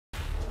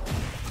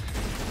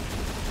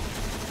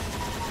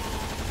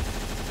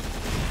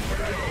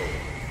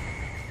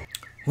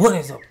What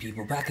is up,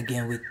 people? Back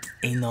again with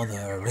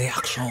another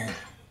reaction.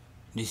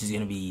 This is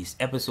gonna be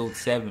episode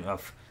 7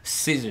 of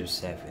Scissor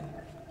 7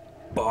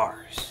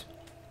 Bars.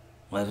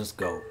 Let us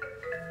go.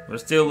 We're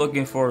still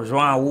looking for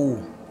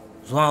Xuanwu.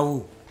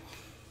 Xuanwu.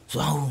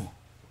 Xuanwu.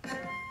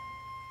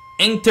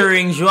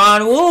 Entering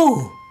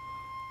Xuanwu.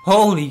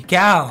 Holy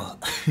cow.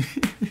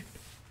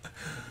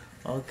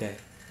 Okay.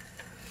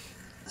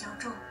 较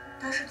重，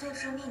但是最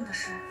致命的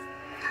是，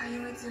他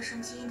因为自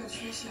身基因的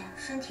缺陷，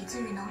身体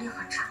自愈能力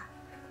很差。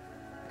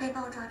 被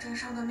爆炸震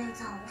伤的内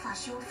脏无法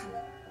修复，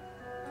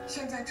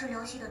现在治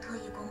疗系的特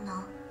异功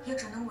能也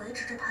只能维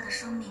持着他的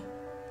生命。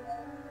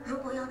如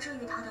果要治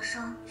愈他的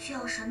伤，需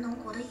要神农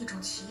国的一种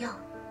奇药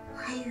——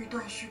黑玉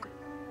断续。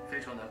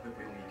飞船来回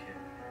不用1天，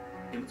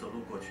你们走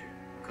路过去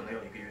可能要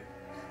1个月。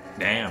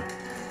Damn.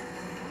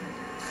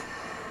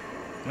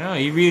 Well,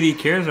 he really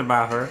cares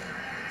about her,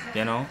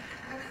 you know.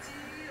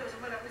 有什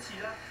么了不起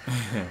的？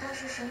但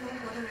是神农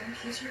国的人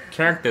脾气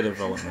Character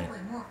development.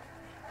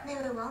 那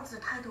位王子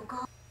态度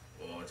高。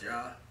 我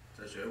家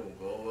在玄武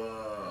国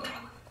啊，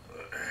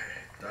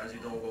但是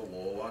通过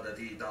我挖的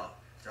地道，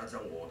加上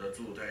我的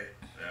助推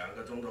，2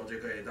个钟头就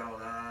可以到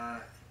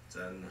啦，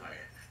真係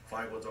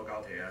快過坐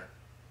高鐵啊！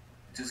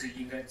这次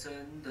应该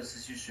真的是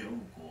去玄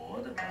武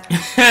国的吧？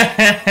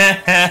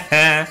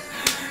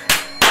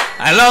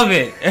 I love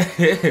it.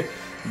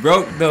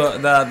 Broke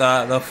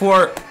the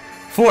fort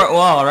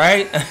wall,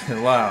 right?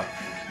 Wow,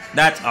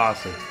 that's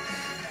awesome.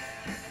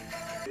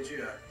 回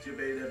去啊，就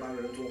被那帮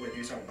人捉回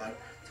去上班。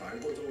 残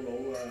过钟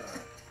楼啊！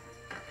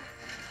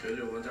这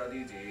是我们家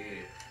地址，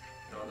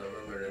到那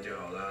问问人就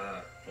好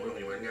了，不用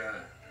你问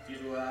啊。记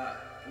住啊，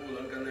不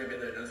能跟那边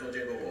的人说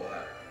见过我啊。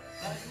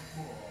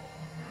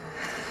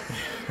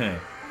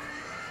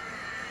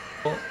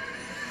Oh,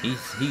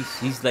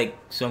 he's like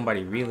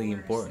somebody really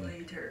important.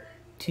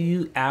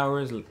 2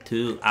 hours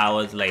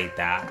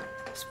later.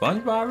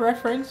 SpongeBob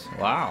reference?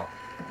 Wow.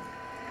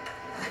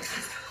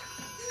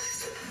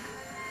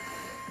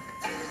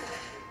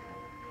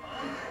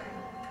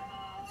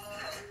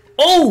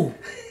 Oh!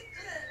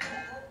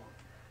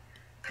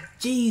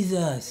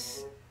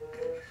 Jesus!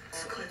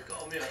 此刻的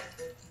高面，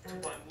这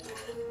万物合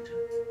同着。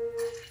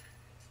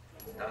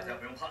大家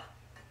不用怕，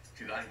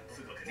这个暗影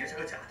刺客肯定是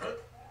个假的。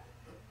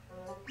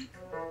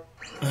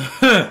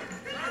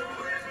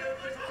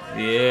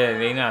Yeah,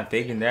 they not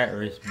taking that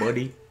risk,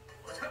 buddy.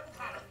 我才不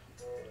怕呢！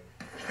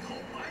后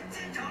来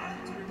进展，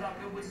这位大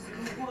哥我只是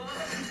路过。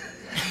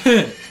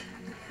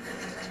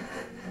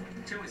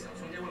这位小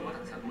兄弟为我打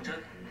下毒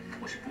针，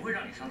我是不会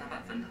让你伤他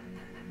半分的。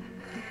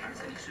 而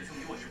且你师兄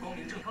与我是光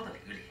明正大的领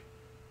域里，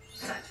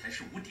赛权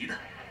是无敌的。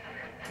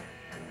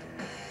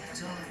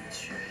正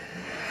确。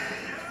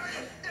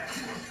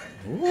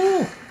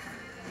Ooh.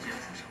 只要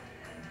出手，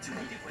就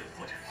一定会有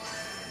破绽。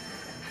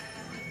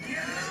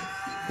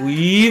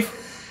Weave.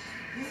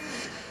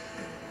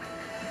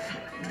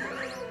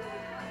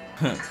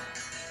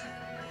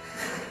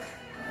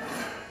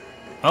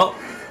 Oh,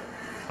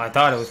 I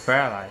thought it was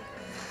paralyzed.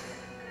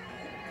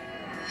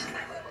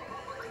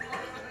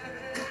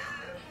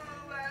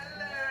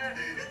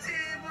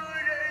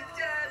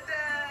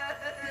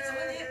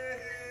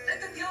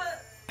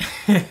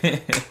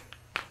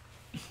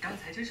 刚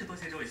才真是多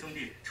谢这位兄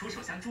弟出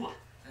手相助啊！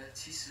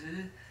其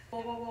实，哇，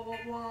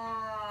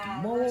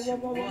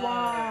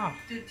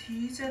电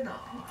梯在哪？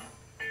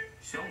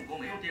玄武国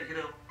没有电梯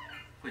的哟，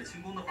会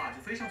轻功的话就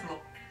飞上去喽。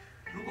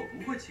如果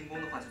不会轻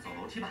功的话就走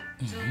楼梯吧。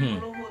这么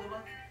落后的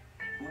吗？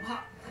不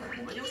怕，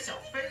我们有小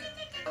飞，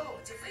哦，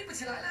就飞不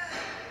起来了。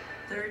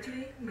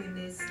30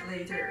 minutes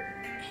later.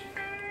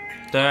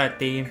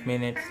 30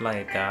 minutes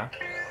later.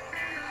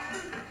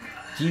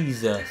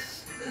 Jesus.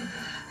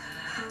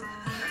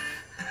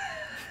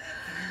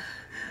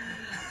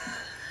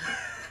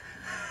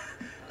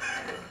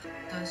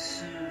 但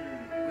是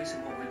为什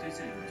么我会对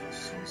这里有一种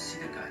熟悉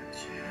的感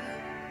觉？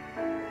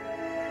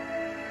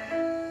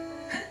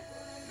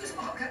有什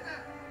么好看的？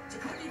这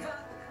破地方，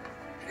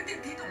连个电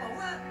梯都冇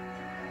啊！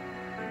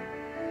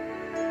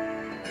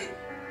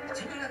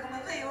前面那个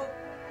门没有，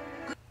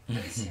那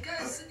个乞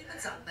丐是你们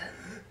掌门？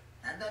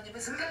难道你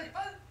们是丐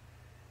帮？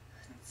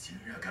竟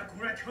然敢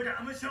公然挑战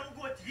俺们小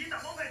国第一大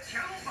帮派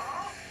枪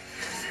法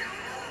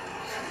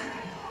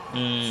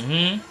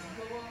！Mm-hmm.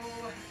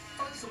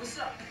 发生什么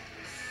事啊？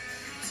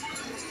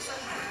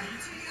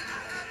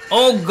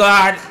 Oh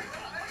God!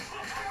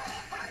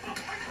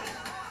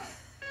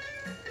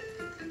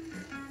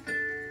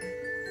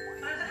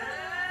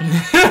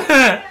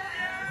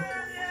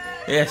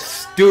 You're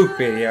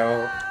stupid,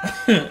 yo.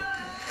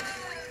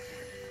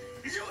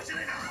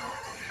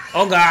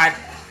 Oh God!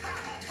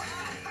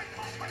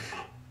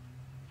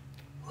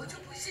 我就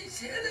不信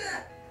邪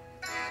了。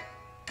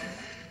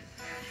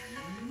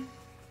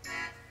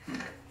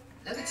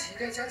那个乞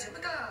丐家这么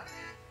大，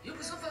又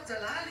不是放在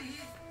哪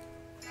里？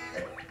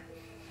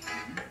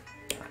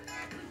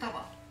大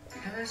宝，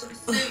你看看是不是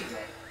这个？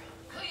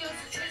哎呀，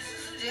这确实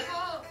是这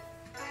个，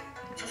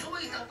就是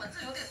味道本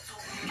身有点重。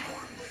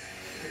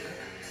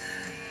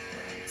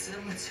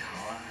这么巧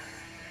啊，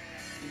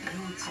你又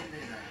进来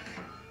了。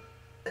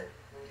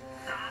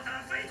大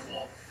胆飞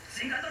脱，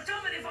竟敢到这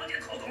么的房间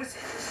偷东西，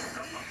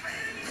这么卑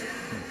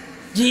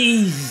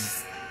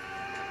Jeez.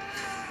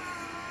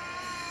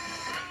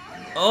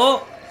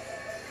 Oh.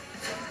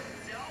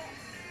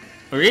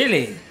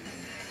 Really?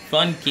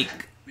 Fun kick.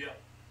 劣！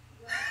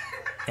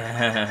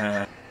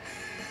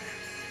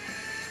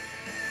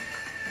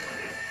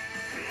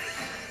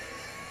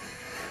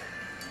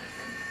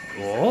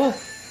 Oh.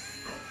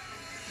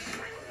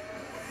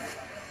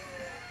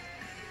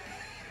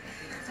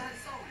 赞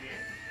少爷，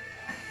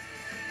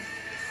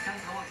刚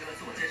才忘记了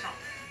自我介绍，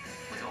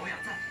我叫欧阳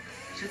赞，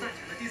是赞成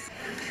的第4。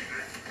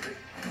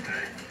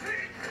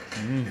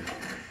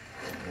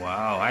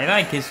Wow, I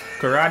like his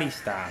karate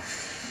style.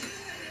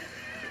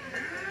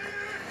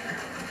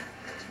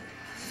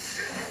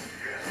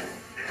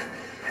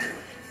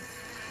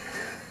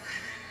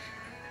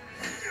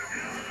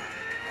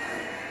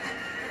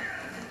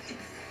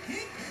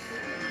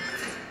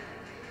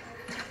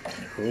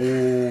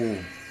 Oh.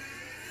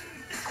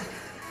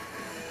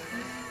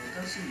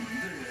 但是你一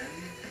个人，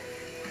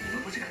你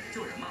们不是赶着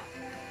救人吗？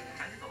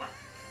赶紧走吧，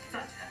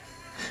赞拳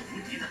是无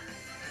敌的。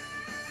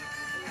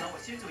那我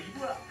先走一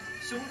步了，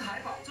兄台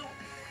保重。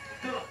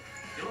对了，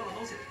别漏了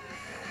东西。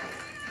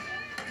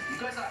唔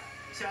该晒，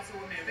下次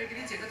我免费给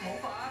你剪个头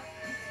发啊。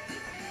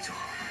就好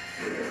了。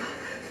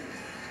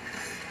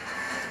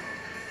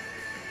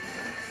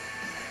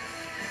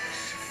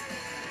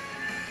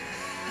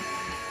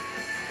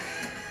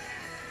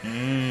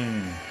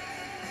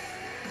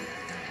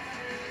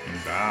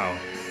Wow.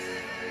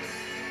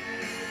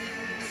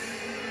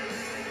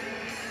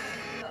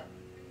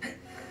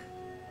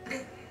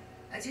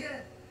 阿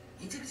姐，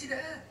你记不记得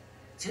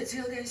这次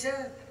有点像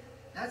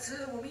那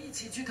次我们一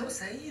起去偷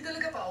神医的那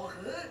个宝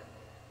盒，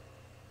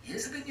也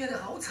是被虐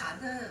得好惨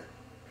呢。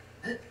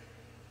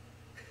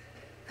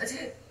阿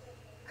姐，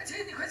阿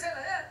姐，你快下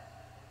来啊！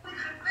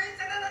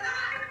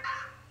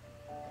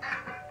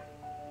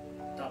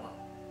大宝，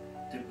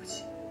对不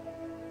起，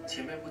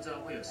前面不知道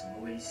会有什么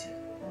危险，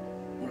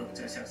不能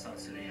再像上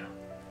次那样，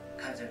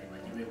看着你们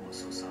因为我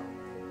受伤。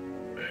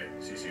哎，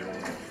谢谢哦。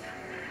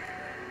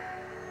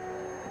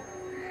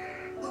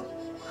我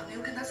还没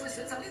有跟他说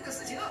悬赏令的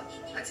事情啊！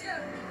阿姐，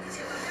你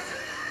千万别走。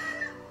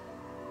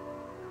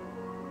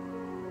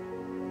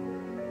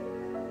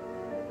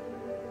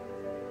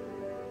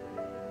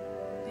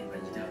你们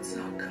一定要吃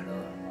好可乐。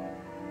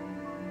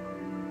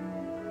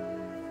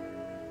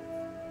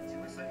请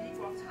问神医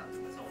广场怎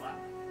么走啊？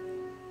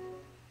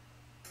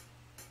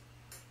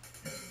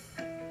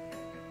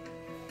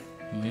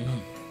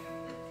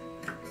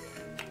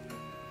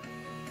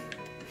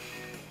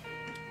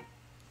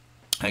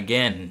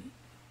 Again,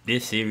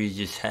 this series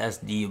just has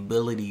the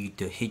ability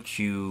to hit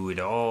you with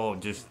all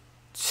just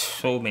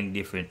so many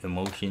different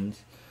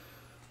emotions.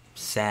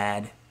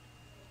 Sad,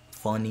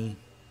 funny,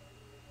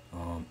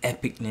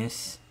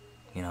 epicness,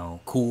 you know,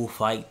 cool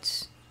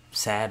fights,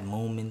 sad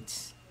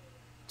moments,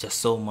 just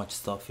so much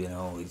stuff, you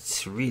know.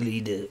 It's really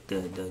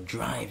the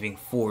driving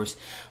force.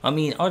 I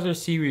mean, other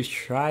series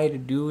try to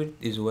do it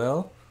as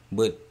well,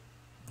 but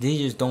they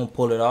just don't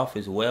pull it off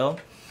as well.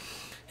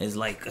 It's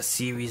like a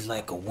series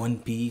like a One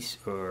Piece,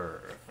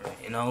 or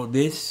you know,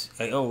 this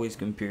I always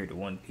compare it to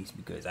One Piece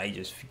because I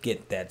just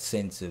get that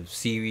sense of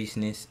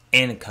seriousness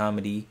and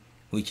comedy,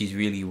 which is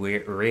really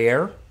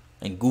rare,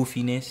 and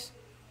goofiness.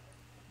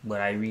 But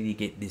I really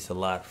get this a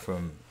lot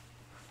from,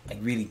 I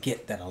really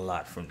get that a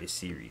lot from this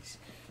series.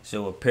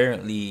 So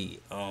apparently,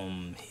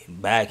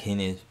 back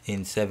in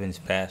Seven's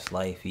past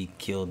life, he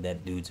killed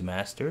that dude's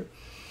master.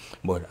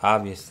 But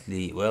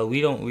obviously, well,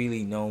 we don't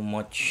really know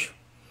much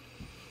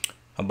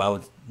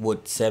about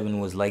what Seven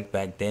was like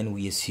back then.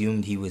 We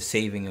assumed he was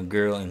saving a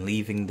girl and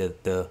leaving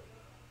the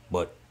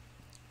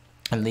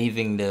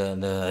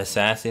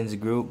assassins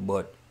group,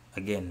 but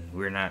again,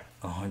 we're not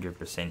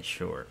 100%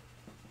 sure,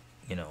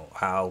 you know,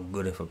 how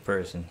good of a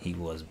person he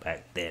was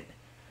back then.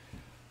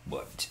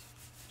 But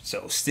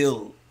so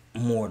still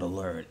more to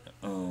learn.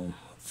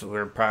 So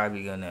we're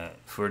probably gonna,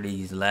 for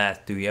these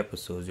last 3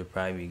 episodes, we're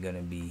probably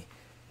gonna be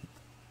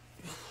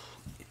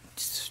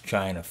just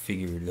trying to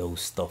figure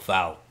those stuff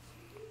out.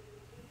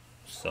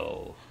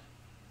 So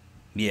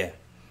yeah,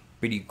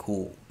 pretty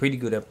cool, pretty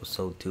good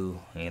episode too.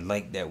 And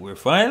like that, we're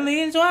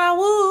finally in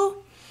Xuanwu.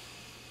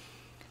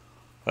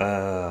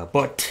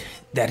 But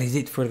that is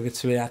it for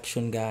this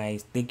reaction,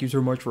 guys. Thank you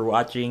so much for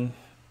watching.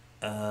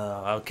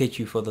 I'll catch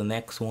you for the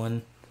next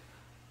one.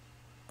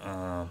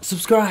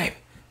 Subscribe.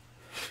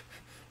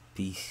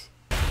 Peace.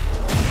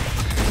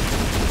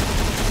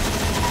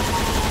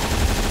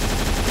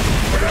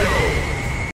 Go!